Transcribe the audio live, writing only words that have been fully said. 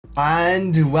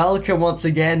And welcome once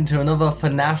again to another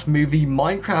FNAF movie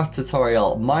Minecraft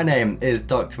tutorial. My name is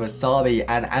Dr. Wasabi,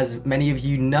 and as many of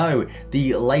you know,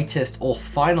 the latest or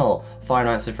final Five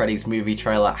Nights at Freddy's movie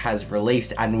trailer has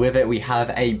released, and with it we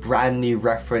have a brand new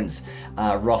reference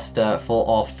roster for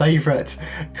our favourite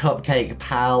cupcake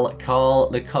pal, Carl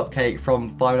the Cupcake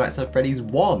from Five Nights at Freddy's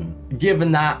 1.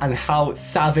 Given that and how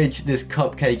savage this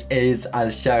cupcake is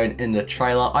as shown in the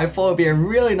trailer, I thought it would be a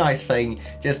really nice thing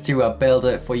just to build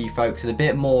it for you folks in a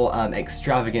bit more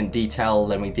extravagant detail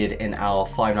than we did in our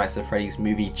Five Nights at Freddy's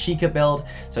movie Chica build.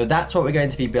 So that's what we're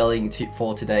going to be building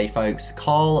for today, folks.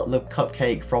 Carl the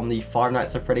Cupcake from the Five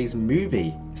Nights at Freddy's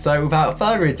movie. So without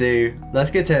further ado, let's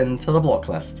get into the block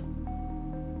list.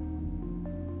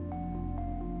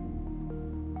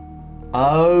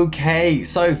 Okay,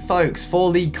 so folks,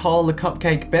 for the Carl the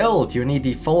Cupcake build, you need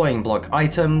the following block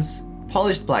items: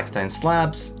 polished blackstone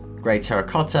slabs, grey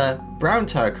terracotta, brown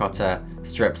terracotta,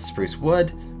 stripped spruce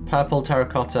wood, purple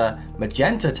terracotta,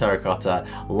 magenta terracotta,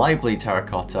 light blue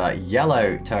terracotta,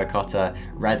 yellow terracotta,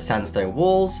 red sandstone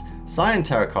walls, cyan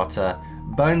terracotta,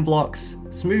 bone blocks,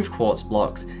 smooth quartz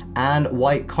blocks, and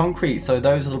white concrete. So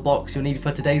those are the blocks you'll need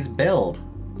for today's build.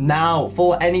 Now,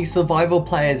 for any survival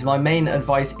players, my main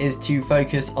advice is to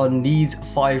focus on these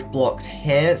 5 blocks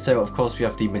here. So of course we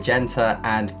have the magenta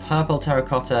and purple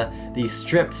terracotta, the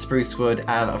stripped spruce wood,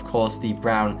 and of course the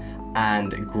brown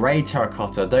and grey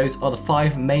terracotta. Those are the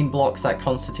 5 main blocks that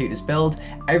constitute this build.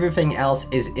 Everything else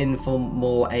is in for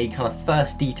more a kind of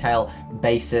first detail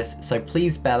basis, so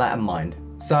please bear that in mind.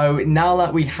 So now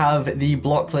that we have the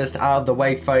block list out of the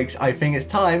way, folks, I think it's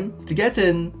time to get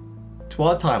in to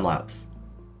our time lapse.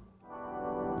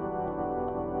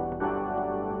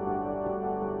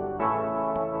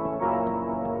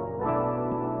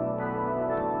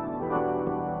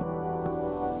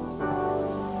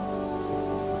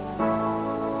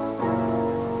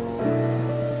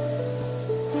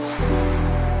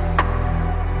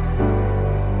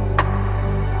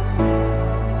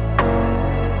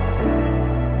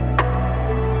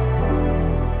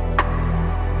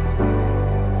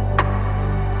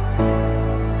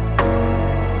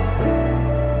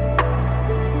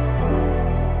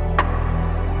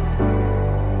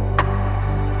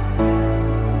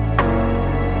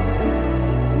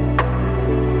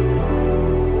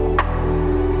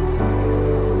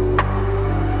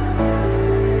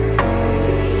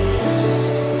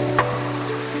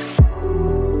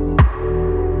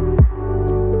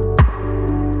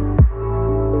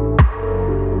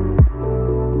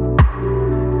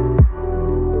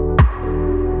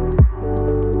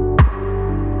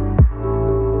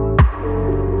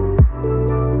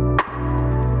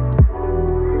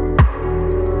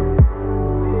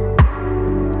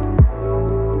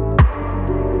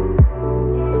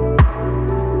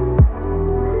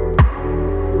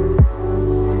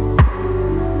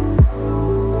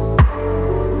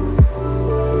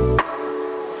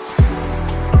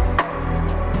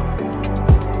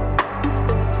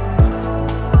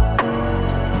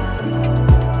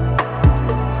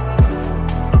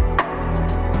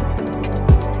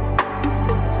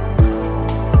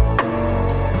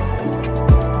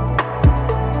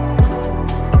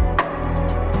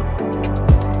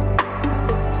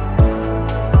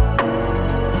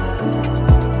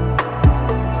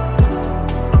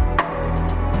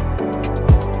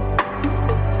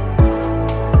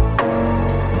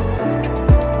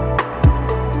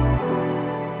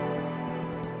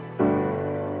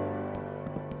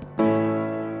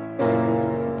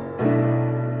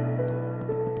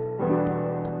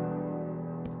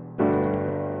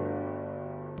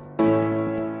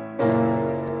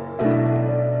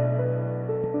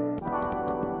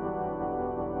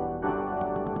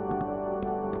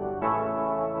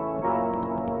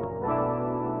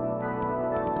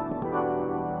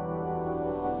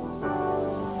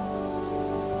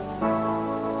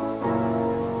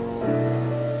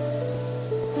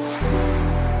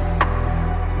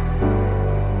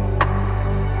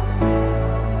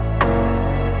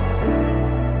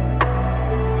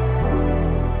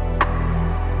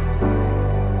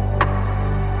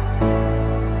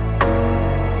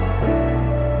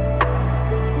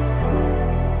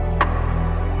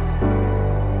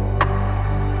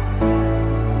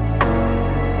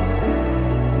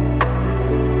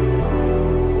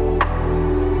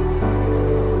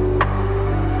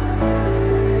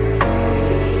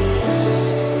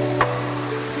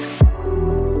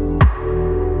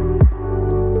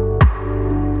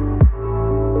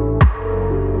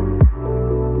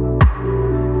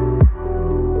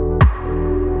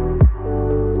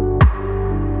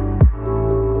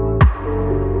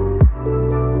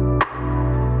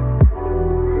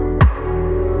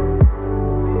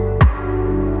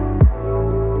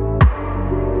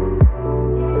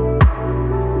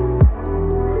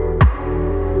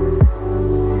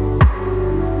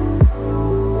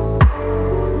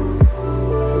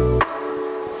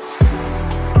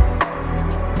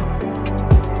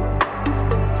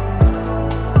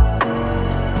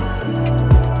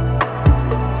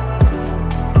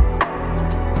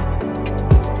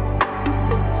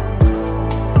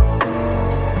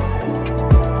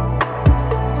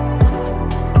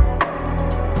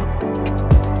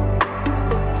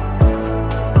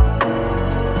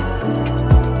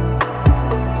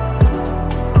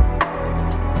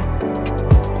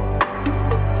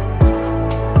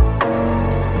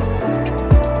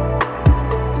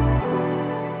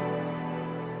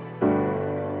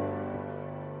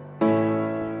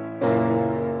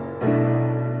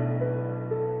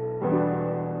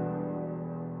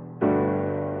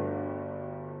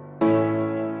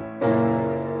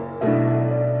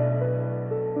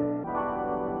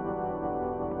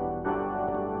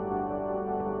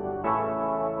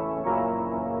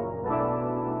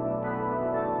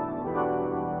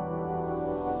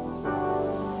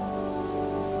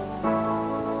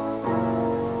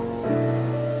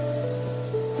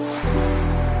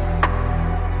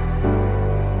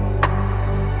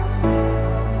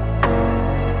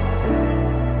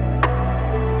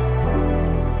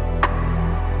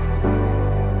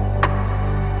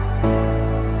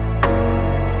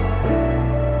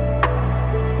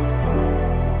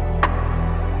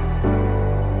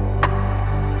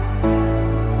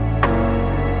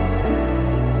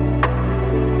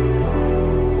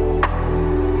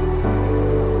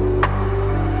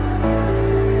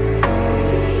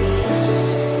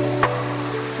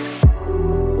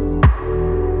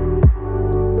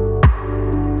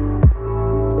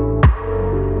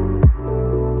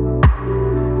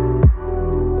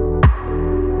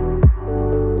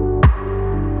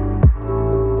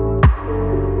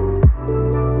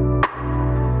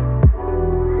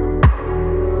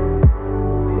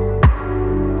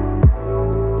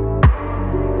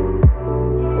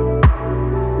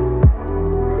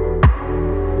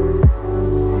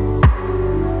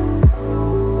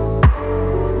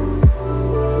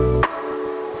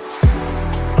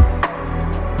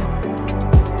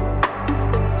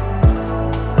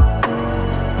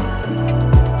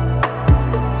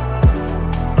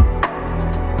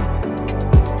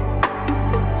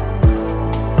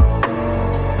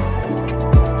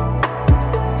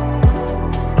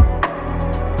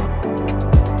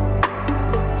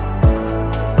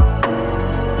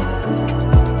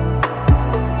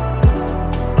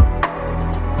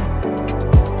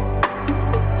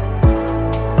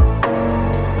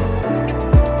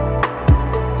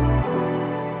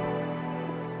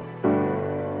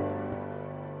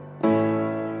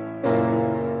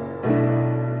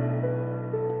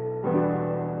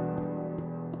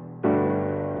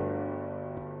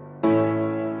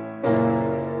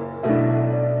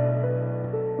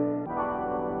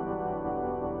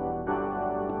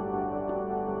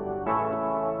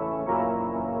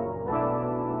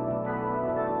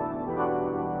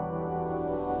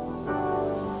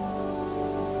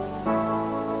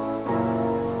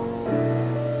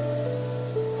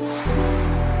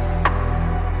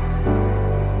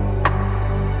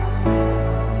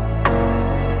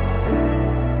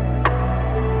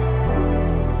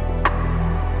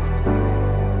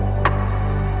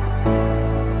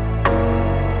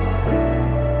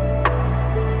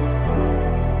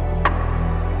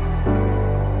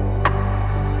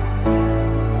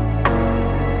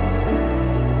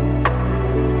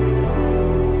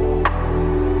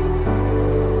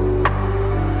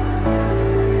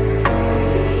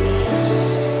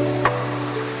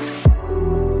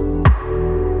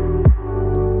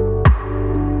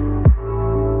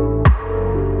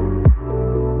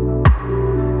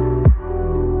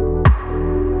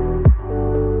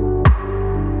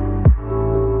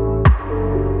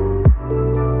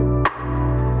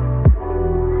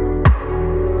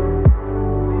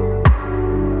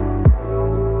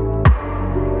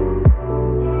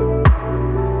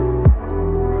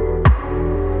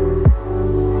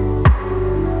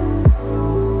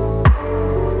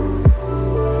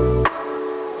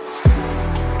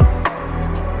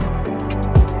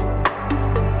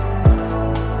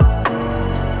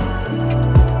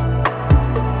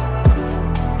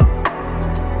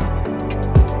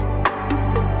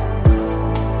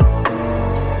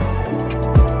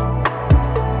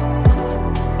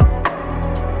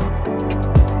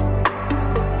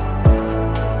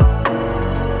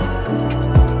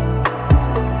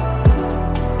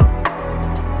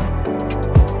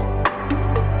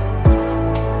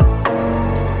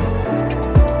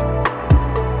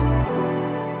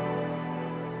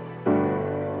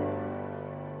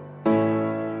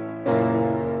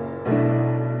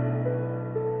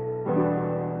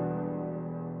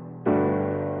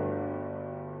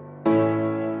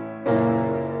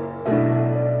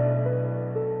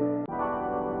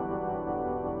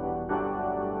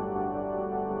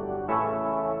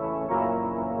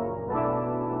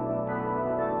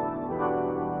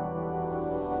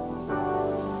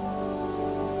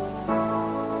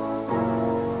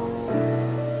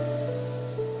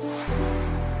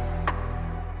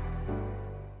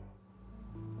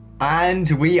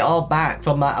 And we are back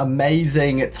from that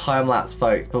amazing time-lapse,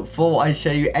 folks. But before I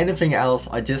show you anything else,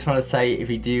 I just want to say, if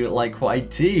you do like what I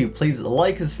do, please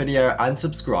like this video and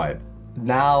subscribe.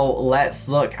 Now let's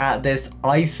look at this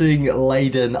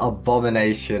icing-laden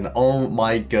abomination. Oh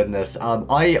my goodness.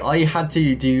 I had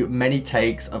to do many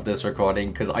takes of this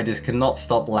recording because I just could not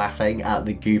stop laughing at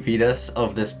the goofiness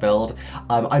of this build.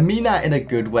 I mean that in a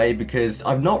good way, because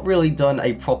I've not really done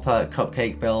a proper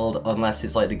cupcake build unless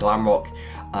it's like the Glamrock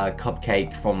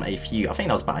cupcake from I think that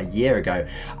was about a year ago.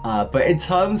 But in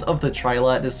terms of the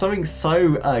trailer, there's something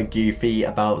so goofy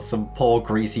about some poor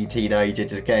greasy teenager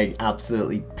just getting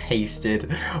absolutely pasted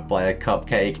by a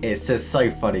cupcake. It's just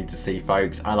so funny to see,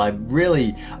 folks, and I'm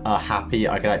really happy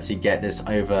I can actually get this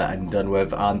over and done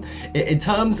with. In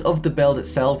terms of the build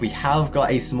itself, we have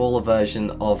got a smaller version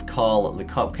of Carl the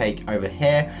Cupcake over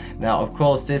here. Now, of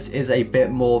course, this is a bit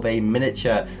more of a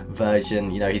miniature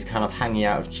version. You know, he's kind of hanging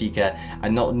out of Chica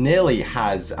and not nearly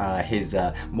has his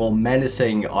more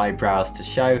menacing eyebrows to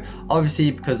show,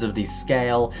 obviously because of the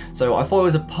scale. So I thought it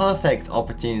was a perfect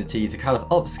opportunity to kind of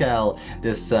upscale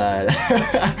this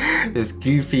this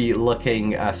goofy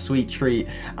looking sweet treat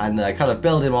and kind of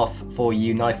build him off for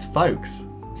you nice folks.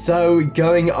 So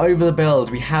going over the build,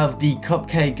 we have the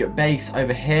cupcake base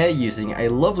over here using a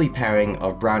lovely pairing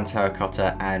of brown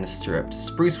terracotta and stripped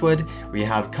spruce wood. We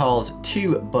have Carl's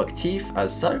 2 buck teeth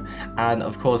as so, and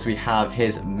of course we have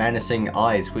his menacing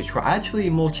eyes, which were actually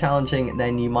more challenging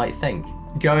than you might think.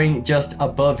 Going just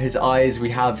above his eyes, we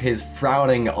have his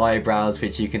frowning eyebrows,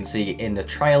 which you can see in the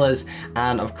trailers,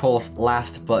 and of course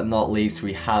last but not least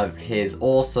we have his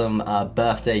awesome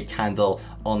birthday candle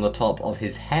on the top of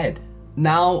his head.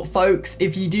 Now, folks,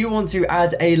 if you do want to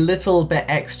add a little bit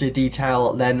extra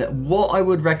detail, then what I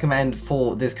would recommend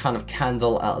for this kind of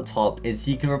candle at the top is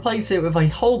you can replace it with a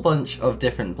whole bunch of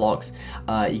different blocks.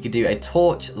 You could do a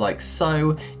torch like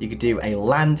so, you could do a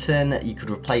lantern, you could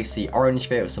replace the orange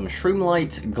bit with some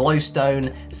shroomlight,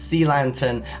 glowstone, sea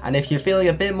lantern, and if you're feeling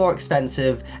a bit more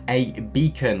expensive, a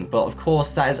beacon. But of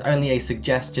course, that is only a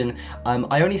suggestion.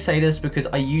 I only say this because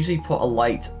I usually put a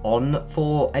light on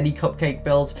for any cupcake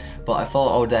builds, but I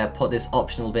thought I would put this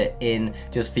optional bit in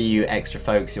just for you extra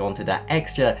folks who wanted that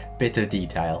extra bit of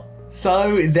detail.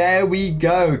 So there we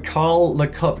go, Carl the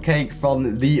Cupcake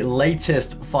from the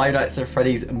latest Five Nights at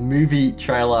Freddy's movie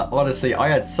trailer. Honestly, I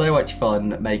had so much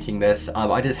fun making this.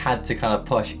 I just had to kind of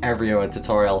push every other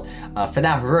tutorial,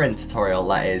 FNAF Ruin tutorial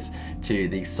that is, to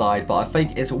the side, but I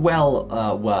think it's well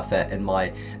worth it in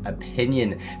my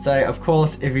opinion. So of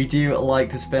course, if you do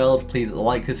like this build, please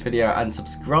like this video and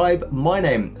subscribe. My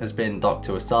name has been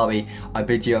Dr. Wasabi. I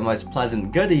bid you a most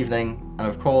pleasant good evening, and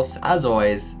of course, as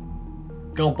always,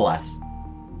 God bless.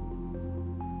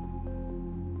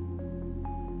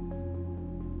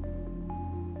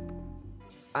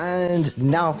 And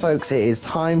now, folks, it is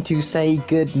time to say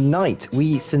good night.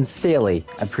 We sincerely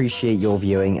appreciate your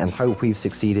viewing and hope we've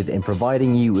succeeded in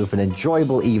providing you with an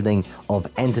enjoyable evening of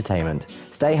entertainment.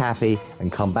 Stay happy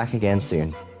and come back again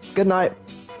soon. Good night.